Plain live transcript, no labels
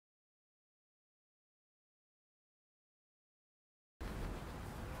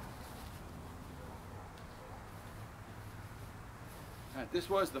This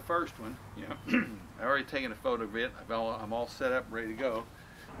was the first one. You know, I've already taken a photo of it. I'm all set up, ready to go.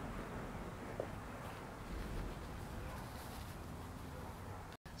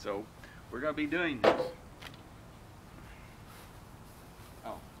 So we're going to be doing this.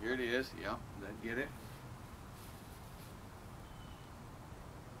 Oh, here it is. Yeah, did I get it?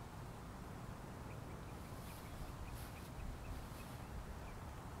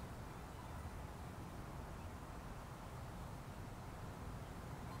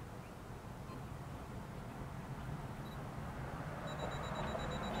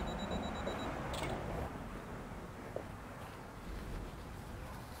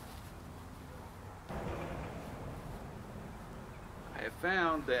 I have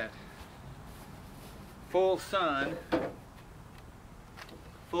found that full sun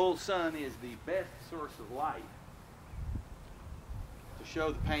is the best source of light to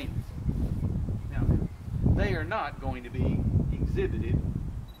show the paintings. Now, they are not going to be exhibited,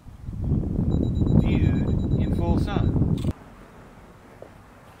 viewed in full sun.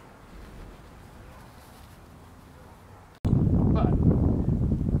 But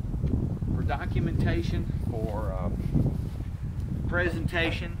for documentation, for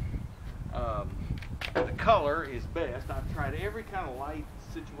presentation, the color is best. I've tried every kind of light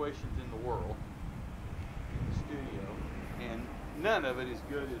situations in the world in the studio, and none of it is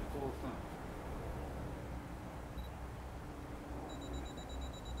good as full sun.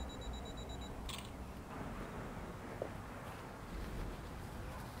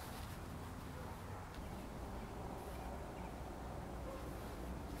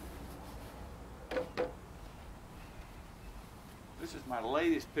 This is my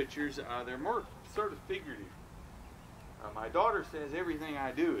latest pictures. They're more sort of figurative. My daughter says everything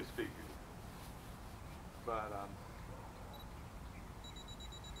I do is figurative. But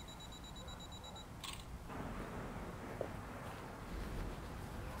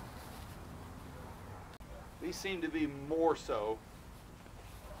these seem to be more so.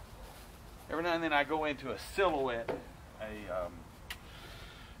 Every now and then I go into a silhouette, a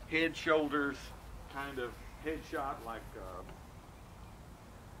head, shoulders kind of headshot, like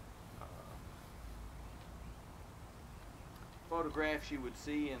photographs you would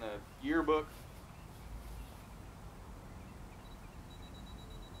see in a yearbook.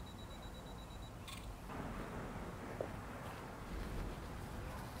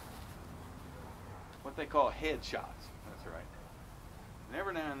 What they call headshots. That's right. And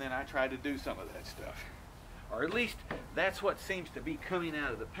every now and then I try to do some of that stuff. Or at least that's what seems to be coming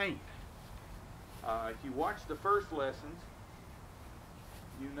out of the paint. If you watch the first lessons,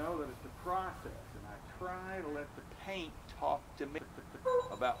 you know that it's a process, and I try to let the paint talk to me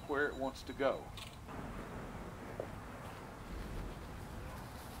about where it wants to go.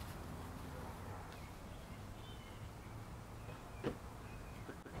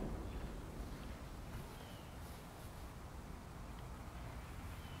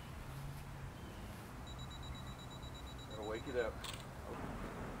 Gotta wake it up.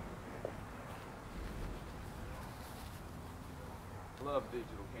 Love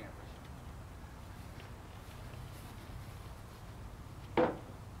digital cameras.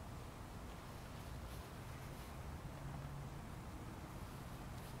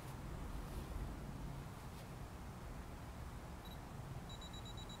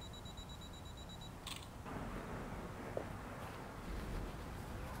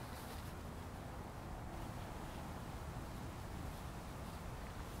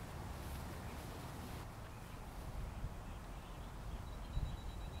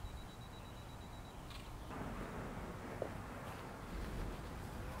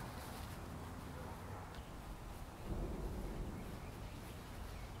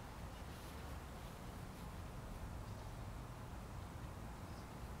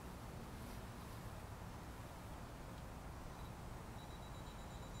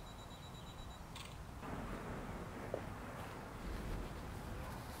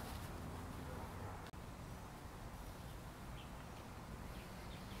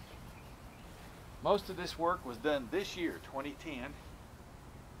 Most of this work was done this year, 2010.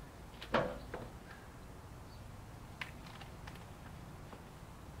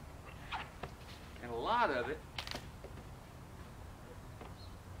 And a lot of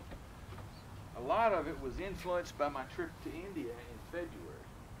it was influenced by my trip to India in February.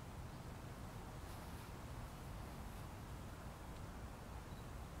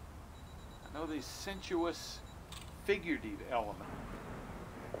 I know these sensuous, figurative elements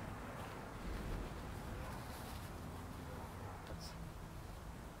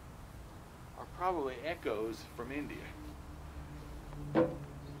are probably echoes from India.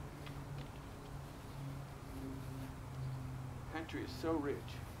 country is so rich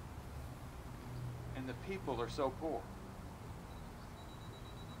and the people are so poor.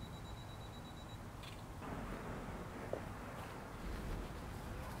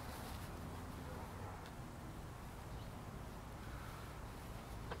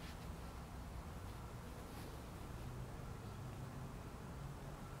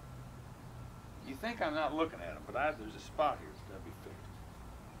 You think I'm not looking at them, but there's a spot here that's got to be fixed.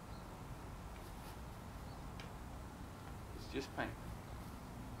 It's just paint.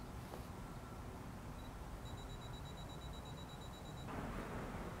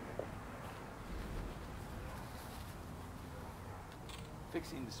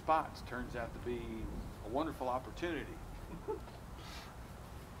 Fixing the spots turns out to be a wonderful opportunity.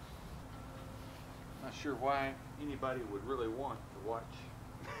 Not sure why anybody would really want to watch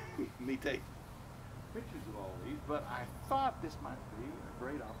me take pictures of all these, but I thought this might be a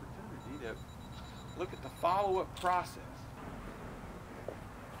great opportunity to look at the follow-up process.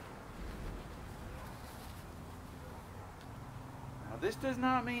 Now, this does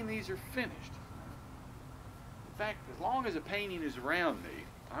not mean these are finished. In fact, as long as a painting is around me,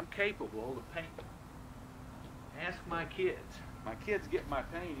 I'm capable of painting. Ask my kids. My kids get my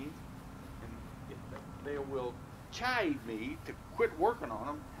paintings, and they will chide me to quit working on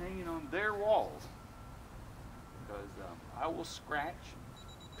them, hanging on their walls. Because I will scratch,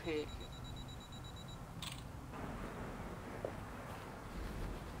 pick.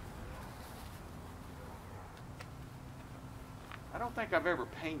 I don't think I've ever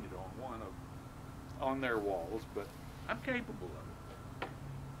painted on their walls, but I'm capable of it.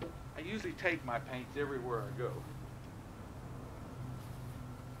 I usually take my paints everywhere I go.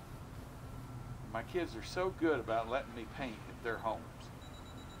 My kids are so good about letting me paint at their homes.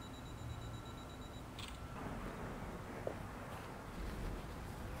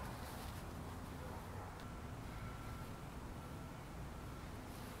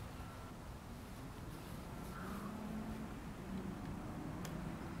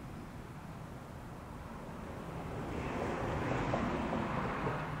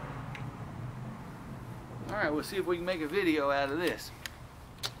 All right, we'll see if we can make a video out of this.